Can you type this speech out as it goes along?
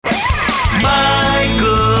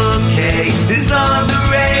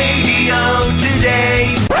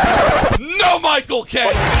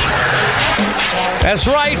Okay. That's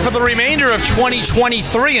right, for the remainder of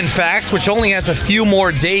 2023, in fact, which only has a few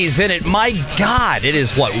more days in it. My God, it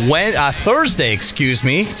is Thursday,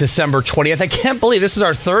 December 20th. I can't believe this is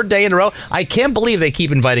our third day in a row. I can't believe they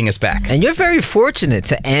keep inviting us back. And you're very fortunate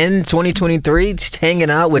to end 2023 just hanging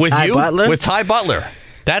out with Ty Butler. With Ty Butler.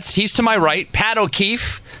 He's to my right. Pat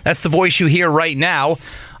O'Keefe, that's the voice you hear right now.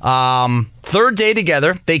 Third day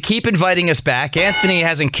together. They keep inviting us back. Anthony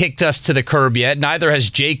hasn't kicked us to the curb yet. Neither has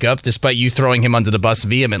Jacob, despite you throwing him under the bus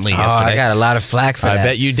vehemently yesterday. I got a lot of flack for that. I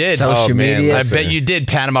bet you did. Social media. I bet you did,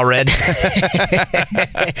 Panama Red.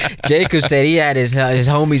 Jacob said he had his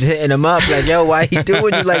homies hitting him up like, yo, why he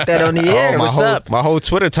doing you like that on the air? What's up? My whole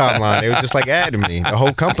Twitter timeline, they were just like adding me, the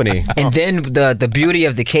whole company. And then the beauty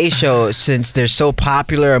of the K-Show, since they're so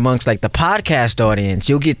popular amongst like the podcast audience,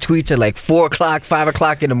 you'll get tweets at like 4 o'clock, 5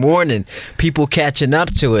 o'clock in the morning, people catching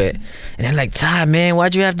up to it. And they're like, Ty, man,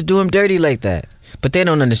 why'd you have to do him dirty like that? But they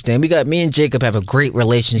don't understand. Me and Jacob have a great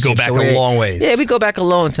relationship. Go back a long ways. Yeah, we go back a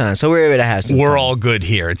long time, so we're able to have some We're fun. all good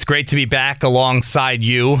here. It's great to be back alongside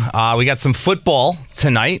you. We got some football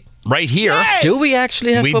tonight. Right here. Yay! Do we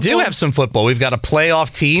actually have football? We do have some football. We've got a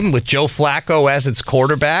playoff team with Joe Flacco as its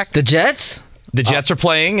quarterback. The Jets? The Jets are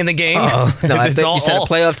playing in the game. Oh, no, I think you said a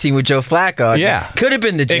playoff team with Joe Flacco. Yeah. Could have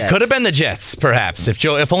been the Jets. It could have been the Jets, perhaps.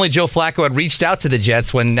 If only Joe Flacco had reached out to the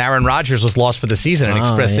Jets when Aaron Rodgers was lost for the season and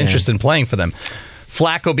expressed interest in playing for them.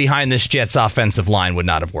 Flacco behind this Jets offensive line would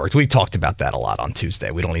not have worked. We talked about that a lot on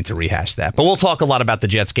Tuesday. We don't need to rehash that. But we'll talk a lot about the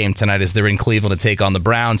Jets game tonight as they're in Cleveland to take on the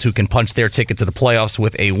Browns, who can punch their ticket to the playoffs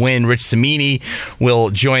with a win. Rich Cimini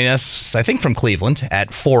will join us, I think, from Cleveland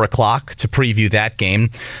at 4 o'clock to preview that game.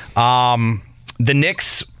 The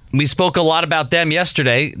Knicks, we spoke a lot about them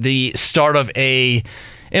yesterday. The start of a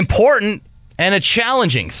important and a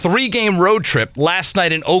challenging 3-game road trip last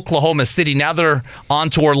night in Oklahoma City. Now they're on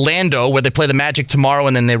to Orlando, where they play the Magic tomorrow,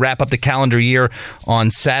 and then they wrap up the calendar year on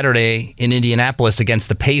Saturday in Indianapolis against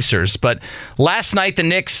the Pacers. But last night, the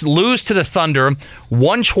Knicks lose to the Thunder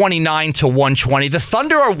 129-120. The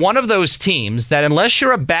Thunder are one of those teams that, unless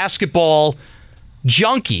you're a basketball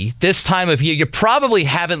junkie this time of year, you probably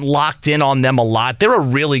haven't locked in on them a lot. They're a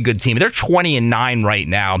really good team. They're 20-9 right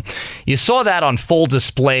now. You saw that on full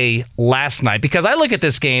display last night, because I look at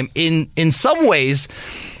this game in some ways,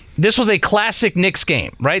 this was a classic Knicks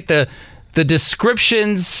game, right? The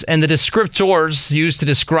descriptions and the descriptors used to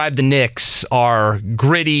describe the Knicks are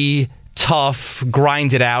gritty, tough,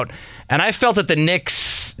 grind it out. And I felt that the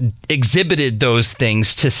Knicks exhibited those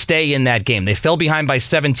things to stay in that game. They fell behind by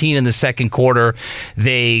 17 in the second quarter.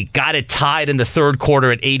 They got it tied in the third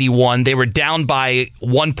quarter at 81. They were down by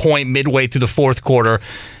 1 point midway through the fourth quarter.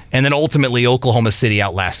 And then ultimately, Oklahoma City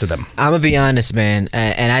outlasted them. I'm going to be honest, man.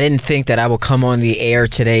 And I didn't think that I would come on the air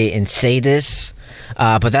today and say this.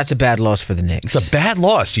 But that's a bad loss for the Knicks. It's a bad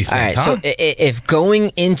loss, do you think? All right, huh? so if going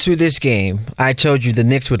into this game, I told you the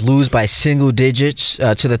Knicks would lose by single digits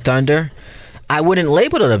to the Thunder, I wouldn't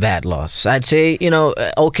label it a bad loss. I'd say,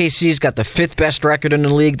 OKC's got the 5th best record in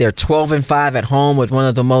the league. They're 12-5 at home with one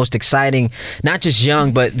of the most exciting, not just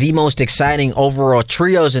young, but the most exciting overall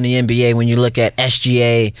trios in the NBA when you look at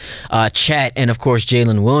SGA, Chet, and of course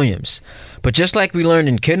Jalen Williams. But just like we learned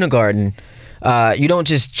in kindergarten, you don't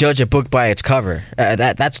just judge a book by its cover.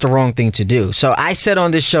 That's the wrong thing to do. So I said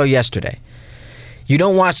on this show yesterday, you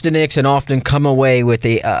don't watch the Knicks and often come away with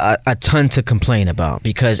a ton to complain about,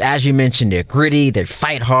 because, as you mentioned, they're gritty, they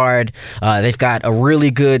fight hard, they've got a really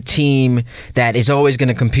good team that is always going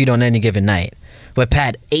to compete on any given night. But,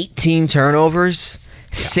 Pat, 18 turnovers,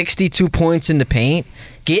 62 points in the paint,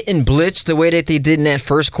 getting blitzed the way that they did in that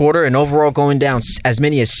first quarter, and overall going down as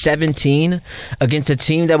many as 17 against a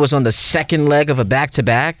team that was on the second leg of a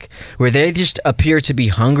back-to-back, where they just appear to be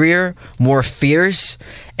hungrier, more fierce.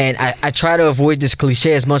 And I try to avoid this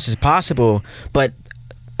cliche as much as possible, but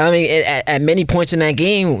I mean, at many points in that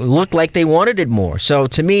game, looked like they wanted it more. So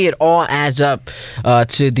to me, it all adds up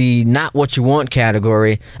to the not what you want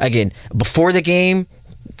category. Again, before the game,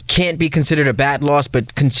 can't be considered a bad loss,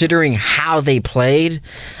 but considering how they played,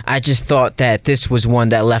 I just thought that this was one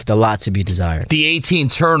that left a lot to be desired. The 18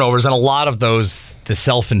 turnovers, and a lot of those the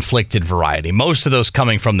self-inflicted variety, most of those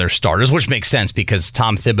coming from their starters, which makes sense because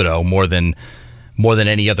Tom Thibodeau, more than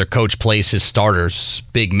any other coach, plays his starters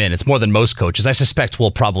big minutes, more than most coaches. I suspect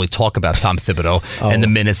we'll probably talk about Tom Thibodeau and the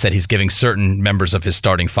minutes that he's giving certain members of his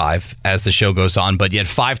starting five as the show goes on. But you had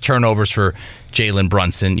 5 turnovers for Jalen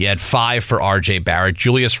Brunson. You had 5 for R.J. Barrett.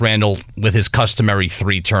 Julius Randle with his customary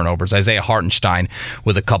 3 turnovers. Isaiah Hartenstein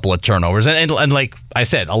with a couple of turnovers. And like I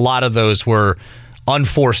said, a lot of those were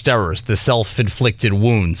unforced errors, the self-inflicted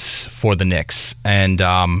wounds for the Knicks. And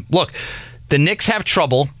look, the Knicks have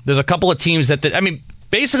trouble. There's a couple of teams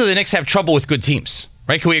basically the Knicks have trouble with good teams.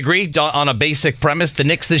 Right? Can we agree on a basic premise? The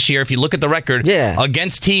Knicks this year, if you look at the record,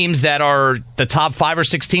 against teams that are the top 5 or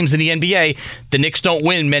 6 teams in the NBA, the Knicks don't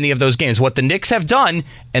win many of those games. What the Knicks have done,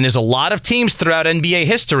 and there's a lot of teams throughout NBA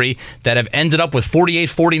history that have ended up with 48,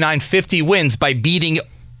 49, 50 wins by beating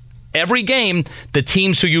every game the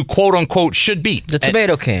teams who you quote-unquote should beat. The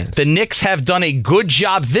tomato cans. The Knicks have done a good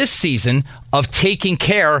job this season of taking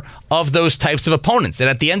care of those types of opponents. And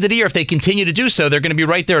at the end of the year, if they continue to do so, they're going to be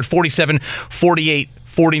right there at 47, 48,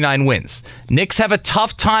 49 wins. Knicks have a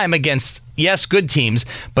tough time against, yes, good teams,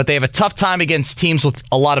 but they have a tough time against teams with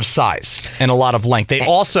a lot of size and a lot of length. They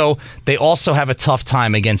also have a tough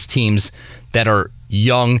time against teams that are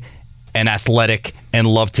young and athletic and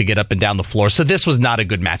love to get up and down the floor. So this was not a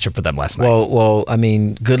good matchup for them last night. Well, I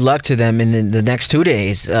mean, good luck to them in the next 2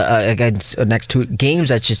 days next 2 games,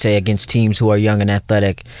 I should say, against teams who are young and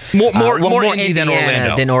athletic. More Indy than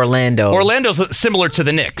Orlando. Orlando's similar to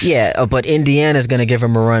the Knicks. Yeah, but Indiana's going to give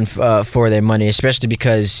them a run for their money, especially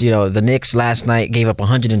because the Knicks last night gave up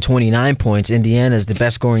 129 points. Indiana's the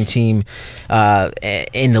best scoring team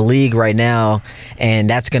in the league right now, and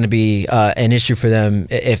that's going to be an issue for them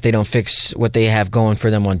if they don't fix what they have going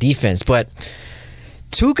for them on defense. But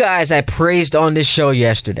 2 guys I praised on this show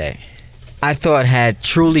yesterday, I thought had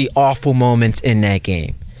truly awful moments in that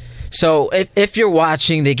game. So if you're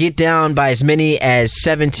watching, they get down by as many as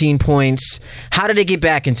 17 points. How did they get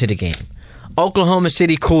back into the game? Oklahoma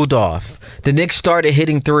City cooled off. The Knicks started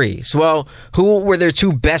hitting threes. Well, who were their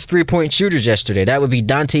 2 best three-point shooters yesterday? That would be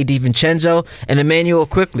Dante DiVincenzo and Emmanuel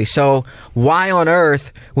Quickley. So why on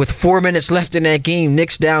earth, with 4 minutes left in that game,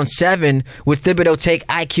 Knicks down 7, would Thibodeau take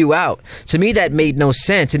IQ out? To me, that made no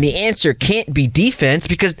sense. And the answer can't be defense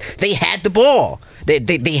because they had the ball.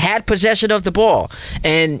 They had possession of the ball.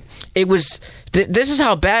 And it was this is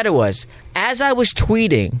how bad it was. As I was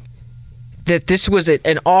tweeting that this was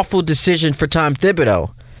an awful decision for Tom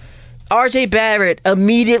Thibodeau, R.J. Barrett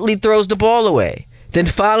immediately throws the ball away. Then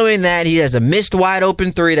following that, he has a missed wide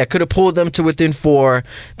open 3 that could have pulled them to within 4.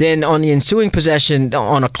 Then on the ensuing possession,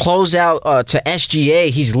 on a closeout to SGA,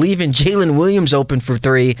 he's leaving Jalen Williams open for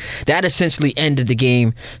 3. That essentially ended the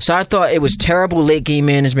game. So I thought it was terrible late game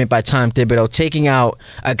management by Tom Thibodeau, taking out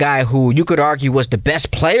a guy who you could argue was the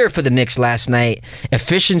best player for the Knicks last night,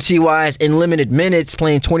 efficiency-wise, in limited minutes,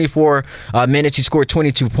 playing 24 minutes. He scored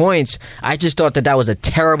 22 points. I just thought that was a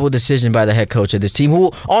terrible decision by the head coach of this team,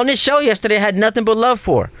 who on this show yesterday had nothing but love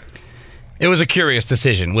for. It was a curious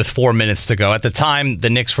decision with 4 minutes to go. At the time,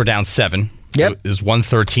 the Knicks were down 7. Yep. It was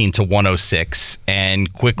 113 to 106,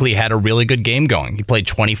 and Quickley had a really good game going. He played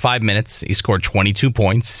 25 minutes. He scored 22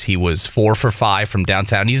 points. He was 4 for 5 from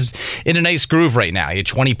downtown. He's in a nice groove right now. He had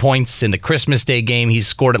 20 points in the Christmas Day game. He's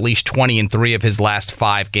scored at least 20 in 3 of his last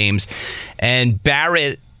 5 games. And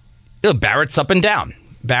Barrett's up and down.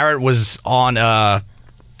 Barrett was on a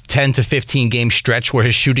 10 to 15 game stretch where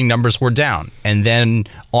his shooting numbers were down. And then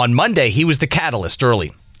on Monday, he was the catalyst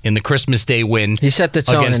early in the Christmas Day win. He set the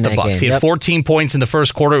tone against in the that Bucks. game. He had 14 points in the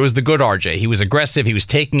first quarter. It was the good RJ. He was aggressive. He was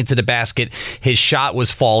taking it to the basket. His shot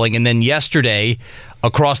was falling. And then yesterday,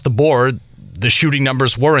 across the board, the shooting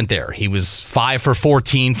numbers weren't there. He was 5 for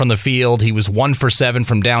 14 from the field. He was 1 for 7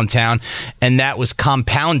 from downtown. And that was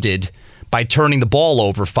compounded by turning the ball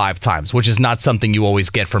over 5 times, which is not something you always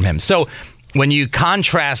get from him. So when you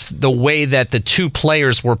contrast the way that the 2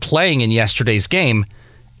 players were playing in yesterday's game,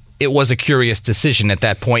 it was a curious decision at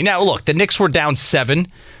that point. Now, look, the Knicks were down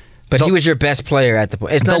 7. But he was your best player at the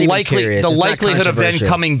point. It's not even curious. The it's likelihood of then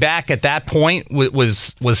coming back at that point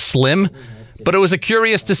was slim, but it was a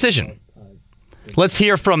curious decision. Let's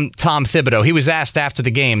hear from Tom Thibodeau. He was asked after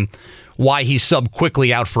the game why he subbed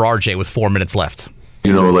Quickley out for RJ with 4 minutes left.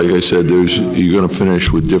 Like I said, you're going to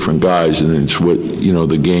finish with different guys, and it's what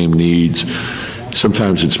the game needs.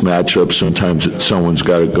 Sometimes it's matchups. Sometimes someone's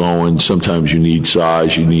got it going. Sometimes you need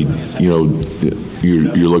size. You need, you're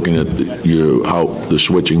looking at how the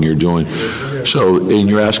switching you're doing. So, and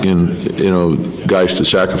you're asking, guys to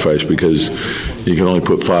sacrifice because you can only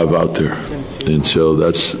put 5 out there. And so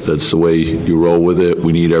that's the way you roll with it.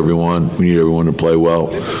 We need everyone. We need everyone to play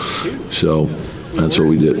well. So that's what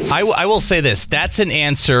we did. I will say this. That's an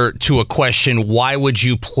answer to a question, why would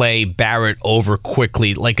you play Barrett over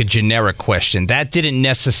Quickley, like a generic question. That didn't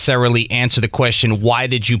necessarily answer the question, why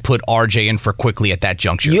did you put RJ in for Quickley at that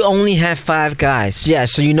juncture? You only have 5 guys. Yeah,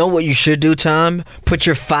 so you know what you should do, Tom? Put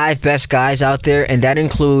your 5 best guys out there, and that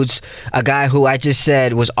includes a guy who I just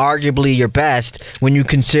said was arguably your best when you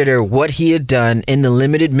consider what he had done in the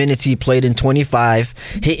limited minutes he played in 25,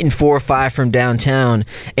 hitting 4 or 5 from downtown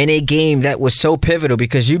in a game that was so pivotal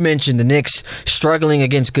because you mentioned the Knicks struggling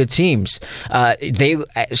against good teams. They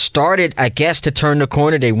started, I guess, to turn the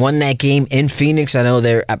corner. They won that game in Phoenix. I know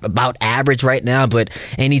they're about average right now, but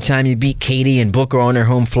anytime you beat Katie and Booker on their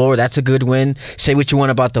home floor, that's a good win. Say what you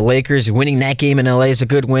want about the Lakers. Winning that game in LA is a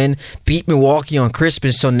good win. Beat Milwaukee on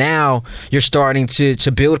Christmas. So now you're starting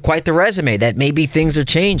to build quite the resume that maybe things are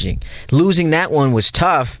changing. Losing that one was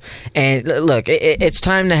tough. And look, it's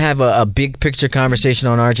time to have a big picture conversation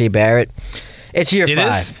on R.J. Barrett. It's year 5.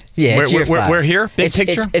 Is? Yeah, it's year 5. We're here? Big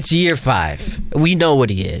picture? It's year 5. We know what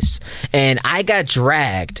he is. And I got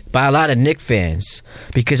dragged by a lot of Knicks fans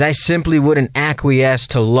because I simply wouldn't acquiesce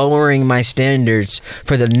to lowering my standards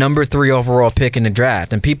for the number 3 overall pick in the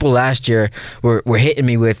draft. And people last year were hitting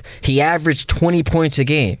me with, he averaged 20 points a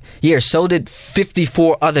game. Yeah, so did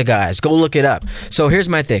 54 other guys. Go look it up. So here's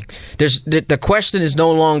my thing. The question is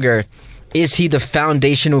no longer, is he the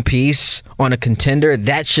foundational piece on a contender?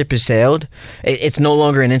 That ship has sailed. It's no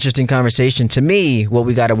longer an interesting conversation. To me, what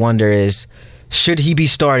we got to wonder is, should he be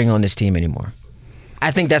starting on this team anymore?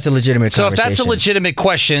 I think that's a legitimate conversation. So if that's a legitimate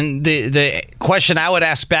question, the question I would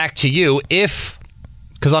ask back to you,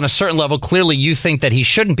 because on a certain level, clearly you think that he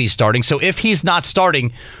shouldn't be starting. So if he's not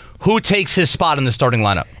starting, who takes his spot in the starting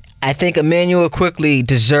lineup? I think Emmanuel Quickley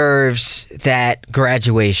deserves that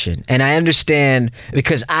graduation. And I understand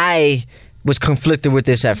because I was conflicted with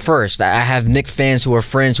this at first. I have Knicks fans who are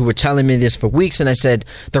friends who were telling me this for weeks, and I said,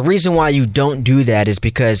 the reason why you don't do that is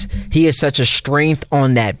because he is such a strength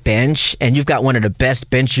on that bench, and you've got one of the best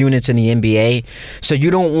bench units in the NBA, so you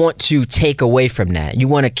don't want to take away from that. You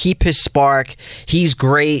want to keep his spark. He's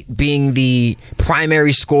great being the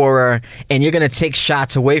primary scorer, and you're going to take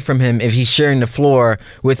shots away from him if he's sharing the floor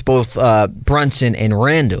with both Brunson and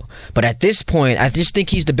Randall. But at this point, I just think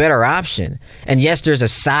he's the better option. And yes, there's a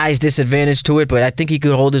size disadvantage to it, but I think he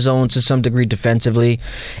could hold his own to some degree defensively.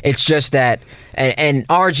 It's just that, and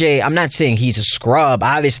RJ, I'm not saying he's a scrub.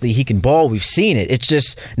 Obviously, he can ball. We've seen it. It's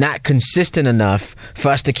just not consistent enough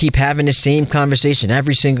for us to keep having the same conversation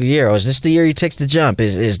every single year. Or is this the year he takes the jump?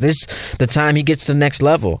 Is this the time he gets to the next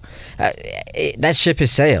level? That ship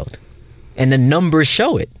has sailed, and the numbers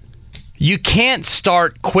show it. You can't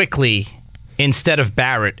start quickly instead of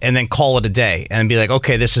Barrett and then call it a day and be like,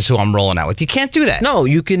 okay, this is who I'm rolling out with. You can't do that. No,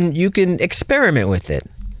 you can experiment with it.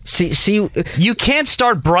 See, you can't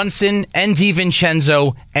start Brunson and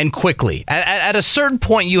DiVincenzo and quickly. At a certain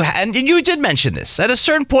point, and you did mention this, at a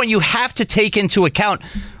certain point you have to take into account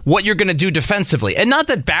what you're going to do defensively. And not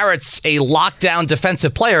that Barrett's a lockdown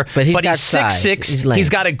defensive player, but he's 6'6". He's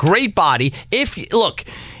got a great body.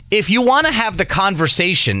 If you want to have the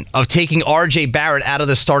conversation of taking R.J. Barrett out of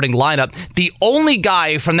the starting lineup, the only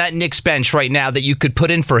guy from that Knicks bench right now that you could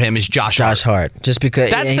put in for him is Josh Hart. Just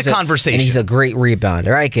because that's the conversation. And he's a great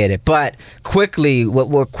rebounder. I get it. But Quickley,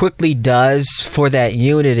 what Quickley does for that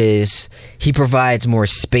unit is he provides more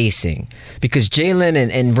spacing. Because Jalen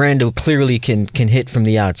and Randall clearly can hit from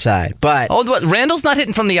the outside. But Randall's not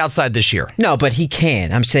hitting from the outside this year. No, but he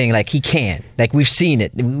can. I'm saying he can. We've seen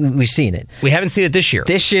it. We've seen it. We haven't seen it this year.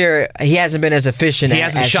 This year, he hasn't been as efficient. He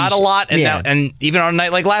hasn't shot a lot, and even on a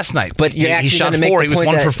night like last night. But you're actually shot going to make 4. the He was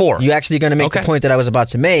point 1 for 4. You're actually going to make the point that I was about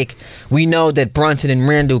to make. We know that Brunson and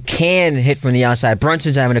Randall can hit from the outside.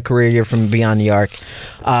 Brunson's having a career year from beyond the arc.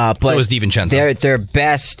 But so is DiVincenzo. They're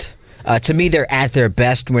best. To me, they're at their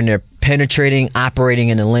best when they're penetrating, operating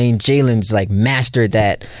in the lane. Jalen's mastered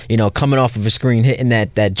that, coming off of a screen, hitting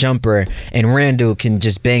that jumper, and Randall can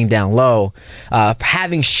just bang down low.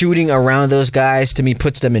 Having shooting around those guys, to me,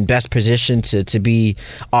 puts them in best position to be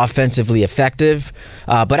offensively effective.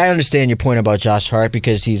 But I understand your point about Josh Hart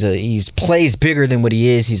because he's plays bigger than what he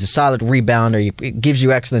is. He's a solid rebounder. He gives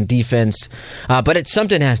you excellent defense. But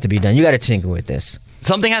something has to be done. You got to tinker with this.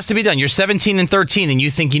 Something has to be done. You're 17-13, and you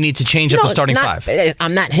think you need to change up the starting 5.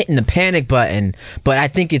 I'm not hitting the panic button, but I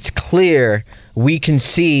think it's clear we can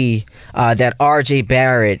see that R.J.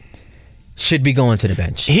 Barrett should be going to the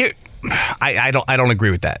bench. Here, I don't agree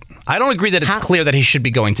with that. I don't agree that it's clear that he should be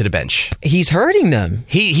going to the bench. He's hurting them.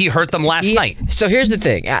 He hurt them last night. So here's the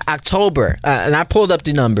thing. October, and I pulled up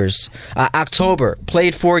the numbers. October,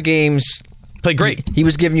 played 4 games. Played great. He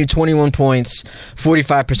was giving you 21 points,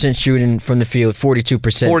 45% shooting from the field,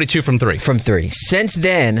 42%. 42 from 3. From 3. Since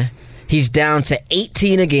then, he's down to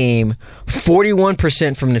 18 a game,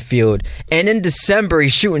 41% from the field, and in December,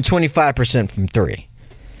 he's shooting 25% from 3.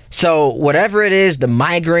 So whatever it is, the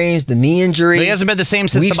migraines, the knee injury. He hasn't been the same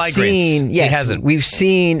since the migraines. He hasn't. We've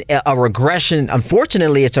seen a regression.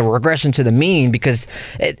 Unfortunately, it's a regression to the mean because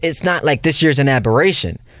it's not like this year's an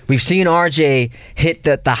aberration. We've seen RJ hit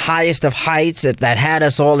the highest of heights that had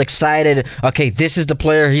us all excited. Okay, this is the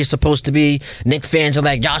player he's supposed to be. Knicks fans are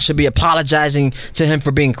like, y'all should be apologizing to him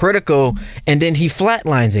for being critical. And then he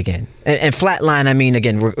flatlines again. And flatline, I mean,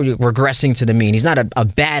 again, regressing to the mean. He's not a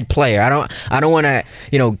bad player. I don't want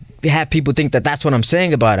to, have people think that that's what I'm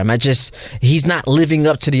saying about him. He's not living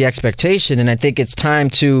up to the expectation, and I think it's time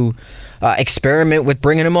to experiment with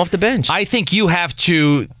bringing him off the bench. I think you have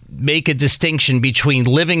to make a distinction between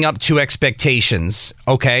living up to expectations,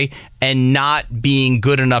 okay, and not being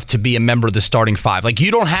good enough to be a member of the starting five. Like,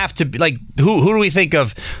 you don't have to, like, who do we think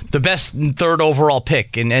of the best third overall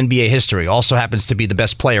pick in NBA history? Also happens to be the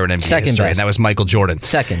best player in NBA Second history, best. and that was Michael Jordan.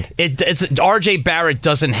 Second. It's RJ Barrett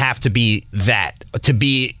doesn't have to be that to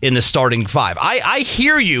be in the starting five. I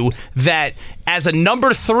hear you that as a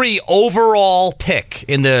number 3 overall pick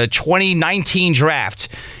in the 2019 draft,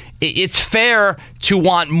 it's fair to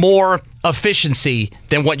want more efficiency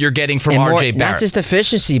than what you're getting from RJ Barrett. Not just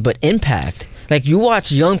efficiency, but impact. Like, you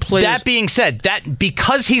watch young players. That being said, that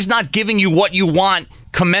because he's not giving you what you want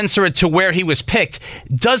commensurate to where he was picked,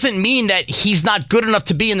 doesn't mean that he's not good enough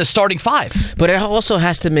to be in the starting five. But it also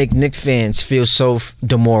has to make Knicks fans feel so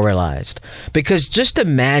demoralized. Because just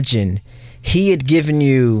imagine he had given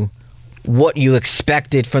you what you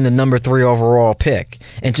expected from the number 3 overall pick,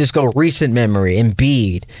 and just go recent memory: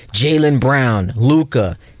 Embiid, Jaylen Brown,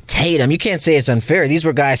 Luka, Tatum. You can't say it's unfair. These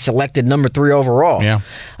were guys selected number 3 overall.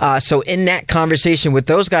 Yeah. So in that conversation with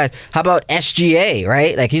those guys, how about SGA,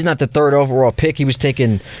 right? Like, he's not the 3rd overall pick. He was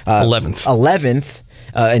taken 11th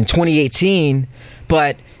in 2018.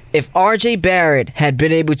 But if RJ Barrett had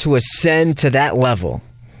been able to ascend to that level,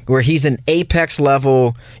 where he's an apex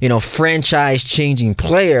level, franchise-changing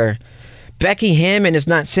player, Becky Hammon is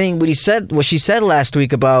not saying what she said last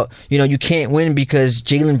week about, you can't win because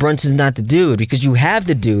Jalen Brunson's not the dude, because you have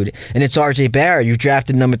the dude, and it's RJ Barrett. You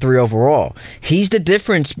drafted number 3 overall. He's the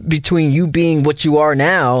difference between you being what you are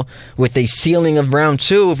now with a ceiling of round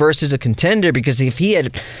 2 versus a contender, because if he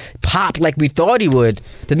had popped like we thought he would,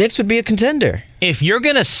 the Knicks would be a contender. If you're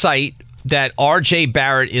going to cite that RJ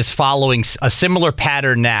Barrett is following a similar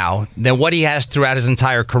pattern now than what he has throughout his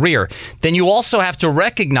entire career, then you also have to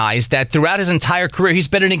recognize that throughout his entire career, he's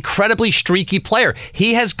been an incredibly streaky player.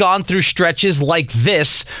 He has gone through stretches like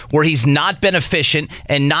this where he's not been efficient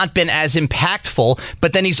and not been as impactful,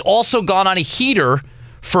 but then he's also gone on a heater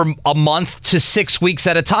for a month to 6 weeks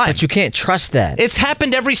at a time. But you can't trust that. It's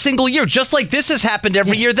happened every single year. Just like this has happened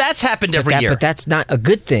every year, that's happened every year. But that's not a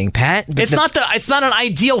good thing, Pat. It's not an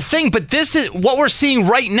ideal thing, but this is what we're seeing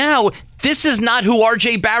right now. This is not who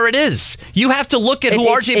RJ Barrett is. You have to look at who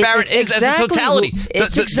RJ Barrett is as a totality.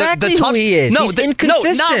 It's exactly who he is. He's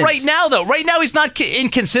inconsistent. No, not right now, though. Right now, he's not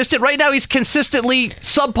inconsistent. Right now, he's consistently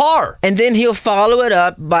subpar. And then he'll follow it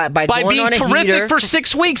up by going being on a terrific heater for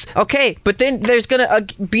 6 weeks. Okay, but then there's going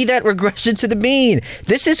to be that regression to the mean.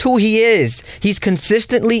 This is who he is. He's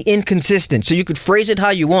consistently inconsistent. So you could phrase it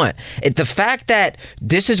how you want. The fact that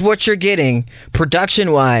this is what you're getting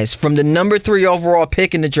production-wise from the number 3 overall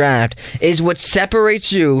pick in the draft is what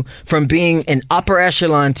separates you from being an upper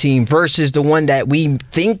echelon team versus the one that we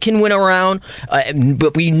think can win a round,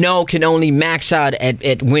 but we know can only max out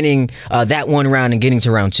at winning that one round and getting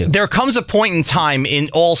to round 2. There comes a point in time in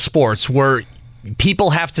all sports where people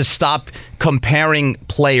have to stop comparing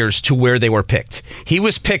players to where they were picked. He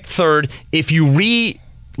was picked 3rd. If you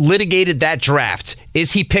re-litigated that draft,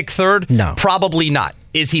 is he picked 3rd? No. Probably not.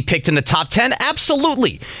 Is he picked in the top 10?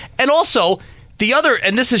 Absolutely. And also, the other,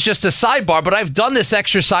 and this is just a sidebar, but I've done this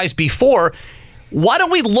exercise before. Why don't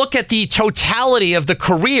we look at the totality of the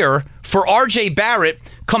career for RJ Barrett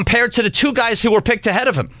compared to the 2 guys who were picked ahead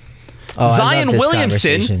of him? Zion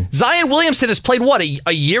Williamson has played, what,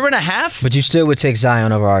 a year and a half? But you still would take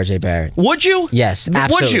Zion over RJ Barrett. Would you? Yes,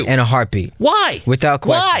 absolutely. Would you? In a heartbeat. Why? Without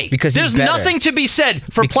question. Why? Because there's nothing to be said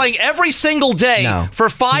for playing every single day for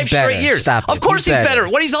 5 straight years. Stop it. Of course he's better.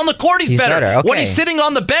 When he's on the court, he's better. Okay. When he's sitting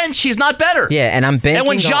on the bench, he's not better. Yeah, and I'm banking And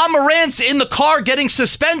when John Morant's in the car getting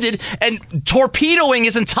suspended and torpedoing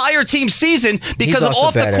his entire team's season because of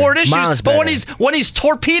off-the-court issues, but when he's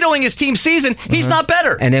torpedoing his team's season, he's not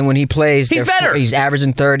better. And then when he plays, he's better. He's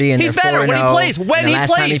averaging 30 and he's better when he plays. When he plays,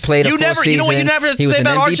 last time he played a full season, you know what you never he was say an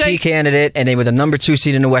about MVP RJ? candidate, and they were the number 2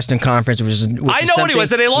 seed in the Western Conference. Which I know what he was.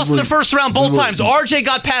 They lost in the first round both times. RJ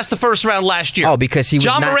got past the first round last year. Oh, because he was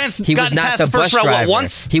John not. Morant's He was gotten not past the the first bus round driver.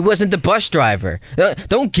 once. He wasn't the bus driver.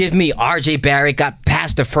 Don't give me RJ Barrett got past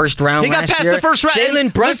past the first round. He got past the first round.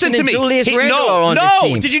 Jalen Brunson and Julius He- Randle are on this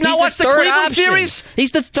team. Did you not He's watch the third Cleveland option. series?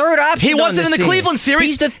 He's the third option. He on wasn't this in the team. Cleveland series.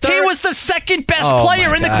 He's the third. He was the second best Oh, player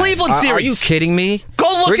my in the God. Cleveland series. Are you kidding me? Go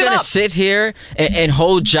look We're it gonna up. sit here and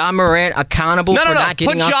hold John Morant accountable for not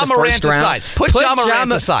getting Put out John the Morant first round. aside. Put John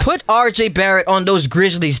Morant aside. Put R.J. Barrett on those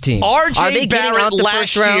Grizzlies teams. Are they R.J. getting Barrett out the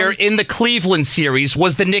last first round? year in the Cleveland series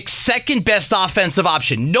was the Knicks' second best offensive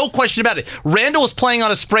option. No question about it. Randall was playing on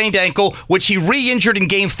a sprained ankle, which he re-injured in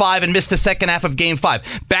Game 5 and missed the second half of Game 5.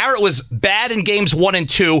 Barrett was bad in Games 1 and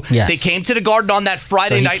 2. Yes. They came to the Garden on that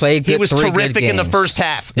Friday So he night. played He good- was 3 good terrific in the games. first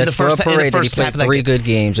half. In the Let's throw first a parade that he half played of that 3 game. good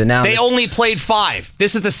games, and now They only played 5.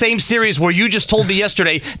 This is the same series where you just told me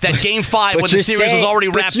yesterday that Game 5, when the series was already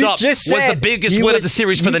wrapped up, was the biggest win of the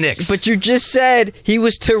series for the Knicks. But you just said he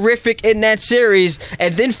was terrific in that series,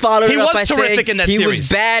 and then followed it up by saying he was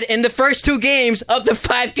bad in the first 2 games of the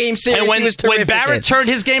 5-game series. And when Barrett turned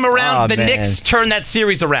his game around, the man. Knicks turned that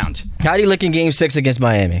series around. How do you look in Game 6 against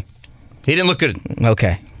Miami? He didn't look good.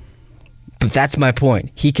 Okay. But that's my point.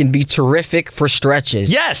 He can be terrific for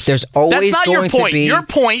stretches. Yes. There's always That's not going your point. to be Your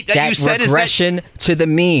point that you said is that regression to the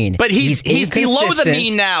mean. But he's below the inconsistent.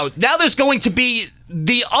 mean now. Now there's going to be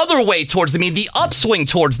the other way towards the mean, the upswing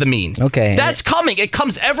towards the mean. Okay. That's coming. It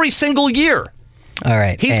comes every single year. All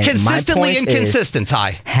right. He's and consistently my point inconsistent, is,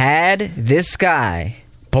 Ty. Had this guy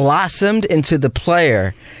blossomed into the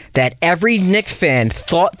player that every Knicks fan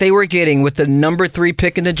thought they were getting with the number 3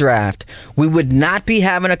 pick in the draft, we would not be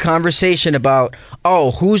having a conversation about,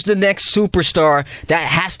 who's the next superstar that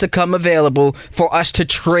has to come available for us to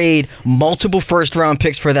trade multiple first-round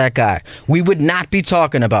picks for that guy. We would not be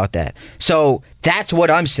talking about that. So that's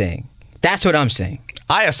what I'm saying. That's what I'm saying.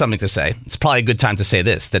 I have something to say. It's probably a good time to say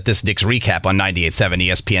this, that this Knicks recap on 98.7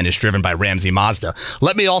 ESPN is driven by Ramsey Mazda.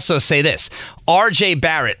 Let me also say this. R.J.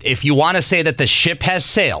 Barrett, if you want to say that the ship has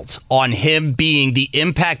sailed on him being the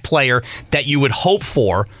impact player that you would hope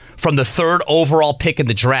for from the 3rd overall pick in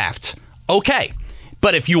the draft, okay.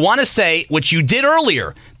 But if you want to say, which you did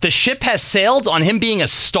earlier, the ship has sailed on him being a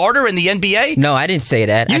starter in the NBA? No, I didn't say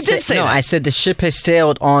that. You did say that. No, I said the ship has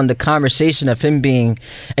sailed on the conversation of him being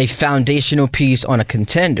a foundational piece on a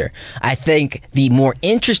contender. I think the more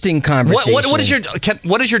interesting conversation...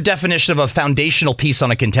 What is your definition of a foundational piece on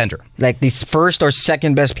a contender? Like the first or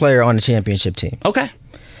second best player on the championship team. Okay.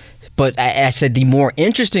 But I said the more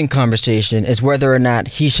interesting conversation is whether or not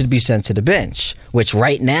he should be sent to the bench, which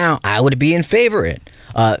right now I would be in favor of it.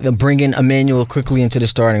 Bringing Emmanuel quickly into the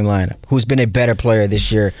starting lineup, who's been a better player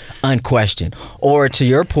this year, unquestioned. Or to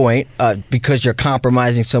your point, because you're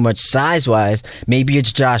compromising so much size-wise, maybe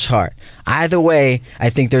it's Josh Hart. Either way, I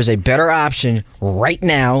think there's a better option right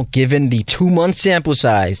now, given the 2-month sample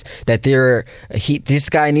size, that this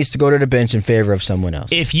guy needs to go to the bench in favor of someone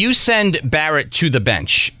else. If you send Barrett to the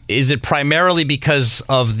bench, is it primarily because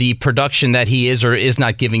of the production that he is or is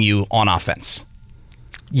not giving you on offense?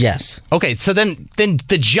 Yes. Okay, so then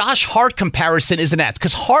the Josh Hart comparison isn't apt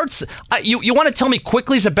because Hart's you want to tell me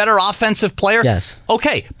Quickly's a better offensive player? Yes.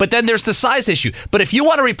 Okay, but then there's the size issue. But if you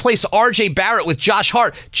want to replace R.J. Barrett with Josh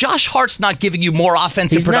Hart's not giving you more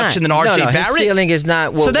offensive production than R.J. Barrett. His ceiling is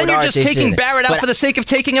not what. So then what you're just RJ's taking ceiling. Barrett out for the sake of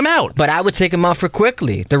taking him out. But I would take him out for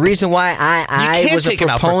Quickly. The reason why I was a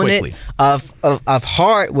proponent of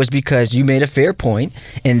Hart was because you made a fair point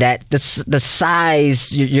in that the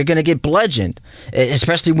size you're going to get bludgeoned,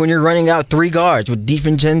 especially when you're running out 3 guards with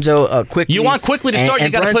DiVincenzo, Quickly. You want Quickly to start, you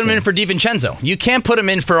got to put him in for Brunson. DiVincenzo. You can't put him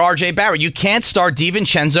in for R.J. Barrett. You can't start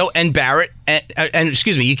DiVincenzo and Barrett and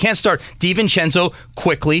excuse me, you can't start DiVincenzo,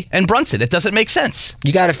 Quickly, and Brunson. It doesn't make sense.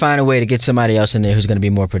 You got to find a way to get somebody else in there who's going to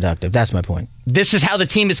be more productive. That's my point. This is how the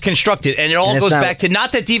team is constructed, and it all goes back to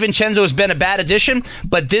not that DiVincenzo has been a bad addition,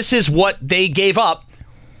 but this is what they gave up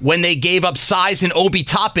when they gave up size in Obi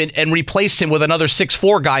Toppin and replaced him with another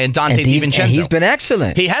 6'4" guy in Dante DiVincenzo. And he's been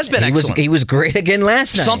excellent. He has been excellent. He was great again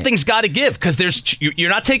last night. Something's got to give because you're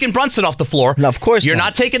not taking Brunson off the floor. No, of course you're not.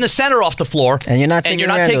 not taking the center off the floor, and you're not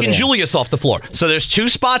taking Julius off the floor. So there's 2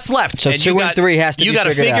 spots left. So and 2 and 3 has to be figured out. You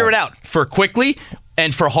got to figure it out for Quickly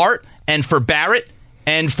and for Hart and for Barrett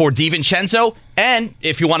and for DiVincenzo, and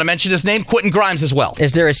if you want to mention his name, Quentin Grimes as well.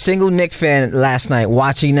 Is there a single Knicks fan last night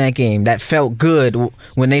watching that game that felt good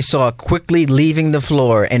when they saw Quickly leaving the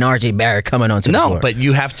floor and R.J. Barrett coming onto the floor? No, but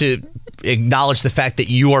you have to acknowledge the fact that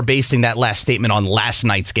you are basing that last statement on last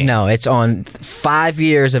night's game. No, it's on 5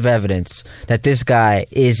 years of evidence that this guy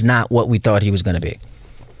is not what we thought he was going to be.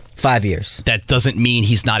 5 years. That doesn't mean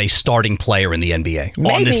he's not a starting player in the NBA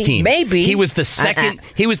on this team. Maybe he was the second.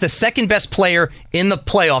 He was the second best player in the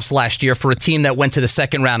playoffs last year for a team that went to the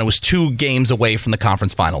second round and was 2 games away from the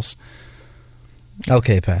conference finals.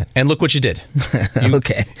 Okay, Pat. And look what you did.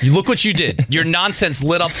 Okay. You look what you did. Your nonsense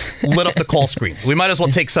lit up the call screen. We might as well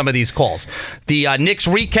take some of these calls. The Knicks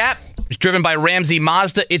recap is driven by Ramsey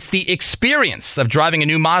Mazda. It's the experience of driving a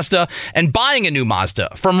new Mazda and buying a new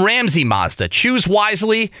Mazda from Ramsey Mazda. Choose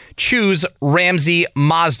wisely. Choose Ramsey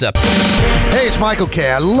Mazda. Hey, it's Michael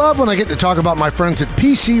K. I love when I get to talk about my friends at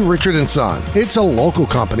PC Richard & Son. It's a local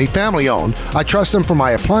company, family-owned. I trust them for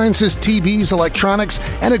my appliances, TVs, electronics,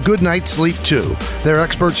 and a good night's sleep, too. Their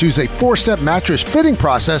experts use a 4-step mattress fitting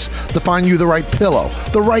process to find you the right pillow,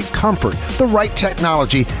 the right comfort, the right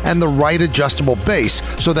technology, and the right adjustable base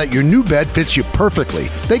so that your new bed fits you perfectly.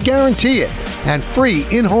 They guarantee it. And free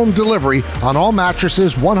in-home delivery on all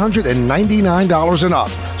mattresses $199 and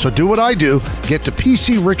up. So do what I do. Get to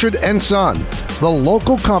PC Richard & Son, the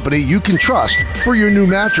local company you can trust for your new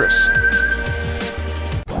mattress.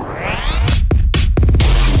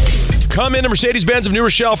 Come into Mercedes-Benz of New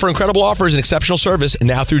Rochelle for incredible offers and exceptional service. And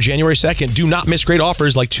now through January 2nd, do not miss great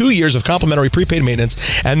offers like 2 years of complimentary prepaid maintenance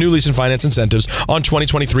and new lease and finance incentives on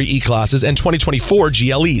 2023 E-Classes and 2024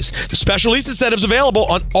 GLEs. Special lease incentives available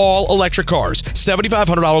on all electric cars.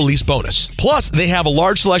 $7,500 lease bonus. Plus, they have a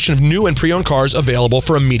large selection of new and pre-owned cars available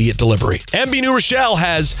for immediate delivery. MB New Rochelle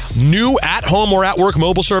has new at-home or at-work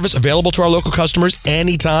mobile service available to our local customers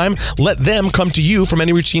anytime. Let them come to you from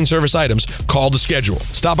any routine service items. Call to schedule.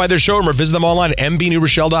 Stop by their showroom or visit them online at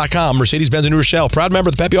mbnewrochelle.com. Mercedes-Benz of New Rochelle, proud member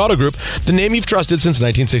of the Pepe Auto Group, the name you've trusted since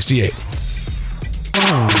 1968.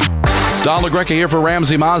 Don LaGreca here for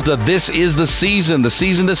Ramsey Mazda. This is the season to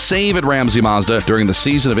save at Ramsey Mazda during the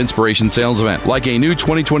Season of Inspiration sales event. Like a new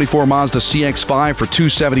 2024 Mazda CX-5 for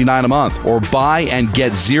 $279 a month, or buy and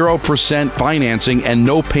get 0% financing and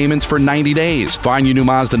no payments for 90 days. Find your new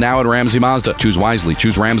Mazda now at Ramsey Mazda. Choose wisely.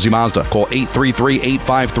 Choose Ramsey Mazda. Call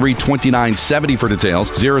 833-853-2970 for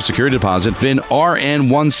details. Zero security deposit. VIN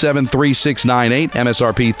RN173698.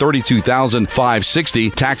 MSRP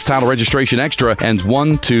 $32,560. Tax title registration extra. Ends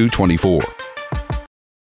 1/2/24.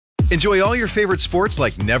 Enjoy all your favorite sports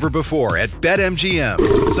like never before at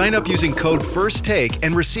BetMGM. Sign up using code FIRSTTAKE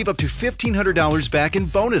and receive up to $1,500 back in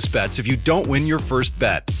bonus bets if you don't win your first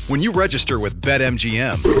bet. When you register with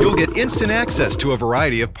BetMGM, you'll get instant access to a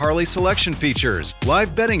variety of parlay selection features,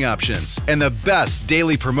 live betting options, and the best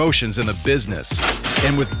daily promotions in the business.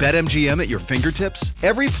 And with BetMGM at your fingertips,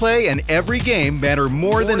 every play and every game matter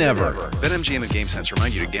more than ever. BetMGM and GameSense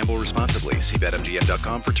remind you to gamble responsibly. See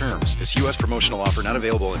BetMGM.com for terms. This U.S. promotional offer not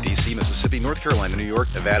available in D.C., Mississippi, North Carolina, New York,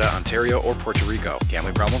 Nevada, Ontario, or Puerto Rico.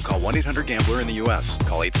 Gambling problem? Call 1-800-GAMBLER in the U.S.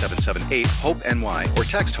 Call 877-8-HOPE-NY or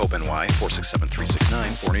text HOPE-NY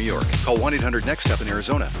 467-369 for New York. Call 1-800-NEXT-STEP in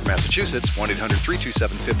Arizona. For Massachusetts,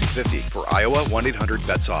 1-800-327-5050. For Iowa,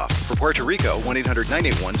 1-800-BETS-OFF. For Puerto Rico,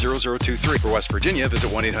 1-800-981-0023. For West Virginia,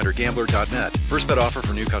 visit 1-800-GAMBLER.net. First bet offer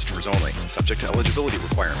for new customers only. Subject to eligibility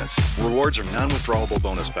requirements. Rewards are non-withdrawable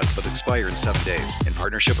bonus bets that expire in 7 days. In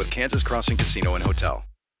partnership with Kansas Crossing Casino and Hotel.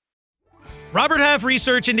 Robert Half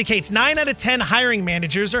research indicates 9 out of 10 hiring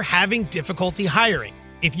managers are having difficulty hiring.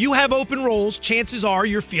 If you have open roles, chances are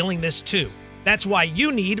you're feeling this too. That's why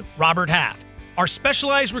you need Robert Half. Our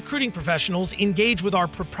specialized recruiting professionals engage with our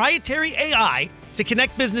proprietary AI to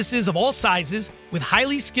connect businesses of all sizes with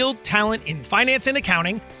highly skilled talent in finance and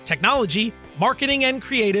accounting, technology, marketing and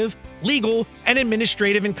creative, legal, and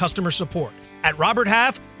administrative and customer support. At Robert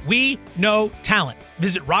Half, we know talent.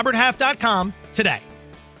 Visit roberthalf.com today.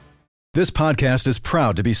 This podcast is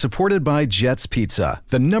proud to be supported by Jets Pizza,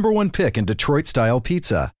 the #1 pick in Detroit-style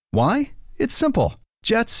pizza. Why? It's simple.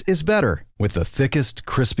 Jets is better. With the thickest,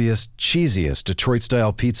 crispiest, cheesiest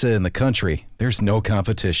Detroit-style pizza in the country, there's no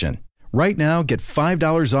competition. Right now, get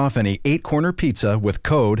 $5 off any 8-corner pizza with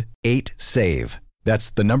code 8SAVE. That's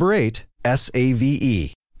the number 8,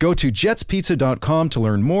 S-A-V-E. Go to jetspizza.com to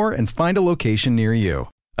learn more and find a location near you.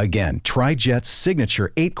 Again, try Jet's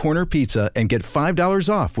signature 8-corner pizza and get $5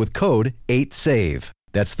 off with code 8SAVE.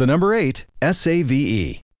 That's the number 8,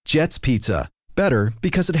 S-A-V-E. Jet's Pizza. Better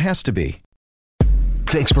because it has to be.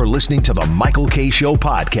 Thanks for listening to the Michael K. Show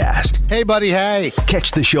podcast. Hey, buddy, hey.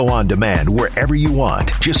 Catch the show on demand wherever you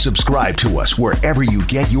want. Just subscribe to us wherever you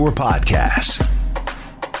get your podcasts.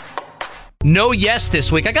 No Yes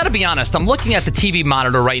this week. I got to be honest. I'm looking at the TV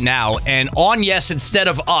monitor right now, and on Yes instead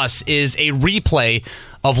of Us is a replay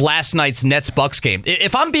of last night's Nets-Bucks game.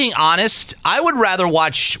 If I'm being honest, I would rather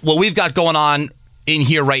watch what we've got going on in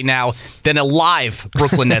here right now than a live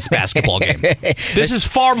Brooklyn Nets basketball game. This is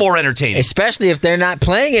far more entertaining. Especially if they're not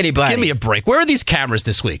playing anybody. Give me a break. Where are these cameras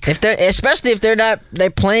this week? Especially if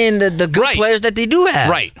they're playing the good players that they do have.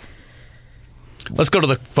 Right. Let's go to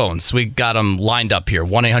the phones. We got them lined up here.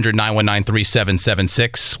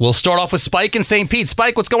 1-800-919-3776. We'll start off with Spike in St. Pete.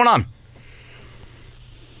 Spike, what's going on?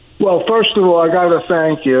 Well, first of all, I got to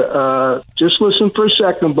thank you. Just listen for a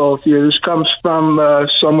second, both of you. This comes from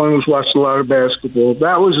someone who's watched a lot of basketball.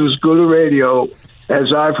 That was as good a radio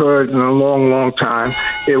as I've heard in a long, long time.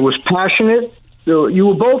 It was passionate. You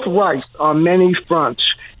were both right on many fronts.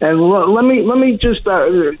 And let me just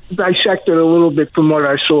dissect it a little bit from what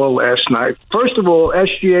I saw last night. First of all,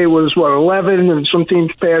 SGA was, 11, and some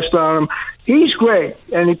teams passed on him. He's great,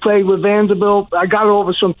 and he played with Vanderbilt. I got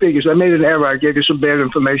over some figures. I made an error. I gave you some bad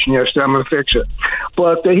information yesterday. I'm going to fix it.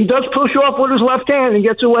 But he does push off with his left hand and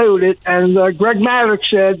gets away with it. And Greg Maddox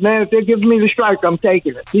said, man, if they're giving me the strike, I'm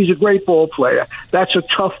taking it. He's a great ball player. That's a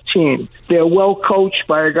tough team. They're well coached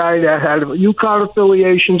by a guy that had UConn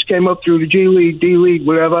affiliations, came up through the G League, D League,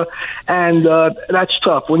 whatever. And that's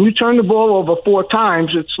tough. When you turn the ball over 4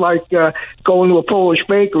 times, it's like going to a Polish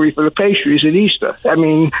bakery for the pastries at Easter. I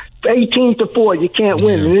mean, 18-4, you can't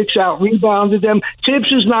win. The Knicks out-rebounded them.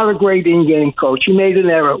 Tibbs is not a great in-game coach. He made an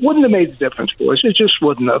error. Wouldn't have made the difference for us. It just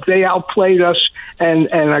wouldn't have. They outplayed us, and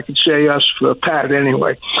I could say us for Pat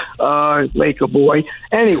anyway, Laker boy.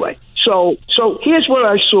 Anyway, so here's what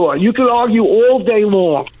I saw. You could argue all day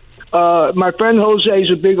long. My friend Jose is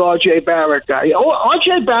a big R.J. Barrett guy.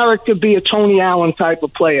 R.J. Barrett could be a Tony Allen type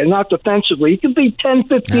of player, not defensively. He could be 10,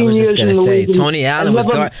 15 years in the league. Tony Allen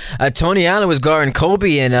was guarding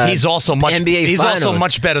Kobe in he's also much NBA He's Finals. Also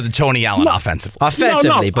much better than Tony Allen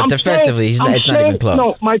offensively. But defensively, it's not even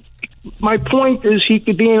close. No, my point is he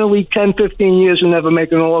could be in the league 10, 15 years and never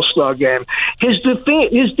make an All-Star game. His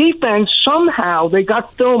defense, somehow, they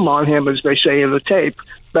got film on him, as they say in the tape,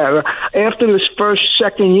 better. After this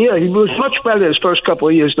second year, he was much better his first couple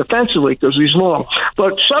of years defensively because he's long.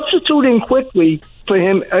 But substituting quickly for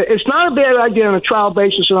him, it's not a bad idea on a trial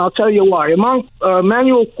basis, and I'll tell you why.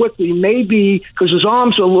 Emmanuel Quickly may be, because his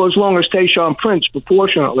arms are as long as Tayshaun Prince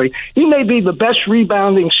proportionately, he may be the best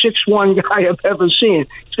rebounding 6'1" guy I've ever seen.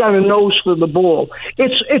 He's got a nose for the ball.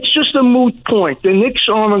 It's just a moot point. The Knicks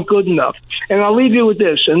aren't good enough. And I'll leave you with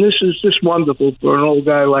this, and this is just wonderful for an old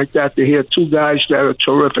guy like that to hear 2 guys that are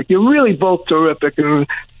terrific. You're really both terrific, and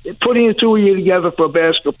putting the 2 of you together for a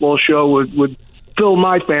basketball show would fill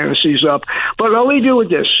my fantasies up. But I'll leave you with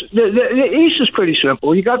this. The East is pretty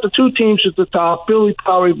simple. You got the 2 teams at the top. Philly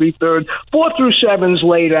probably be third. 4 through 7's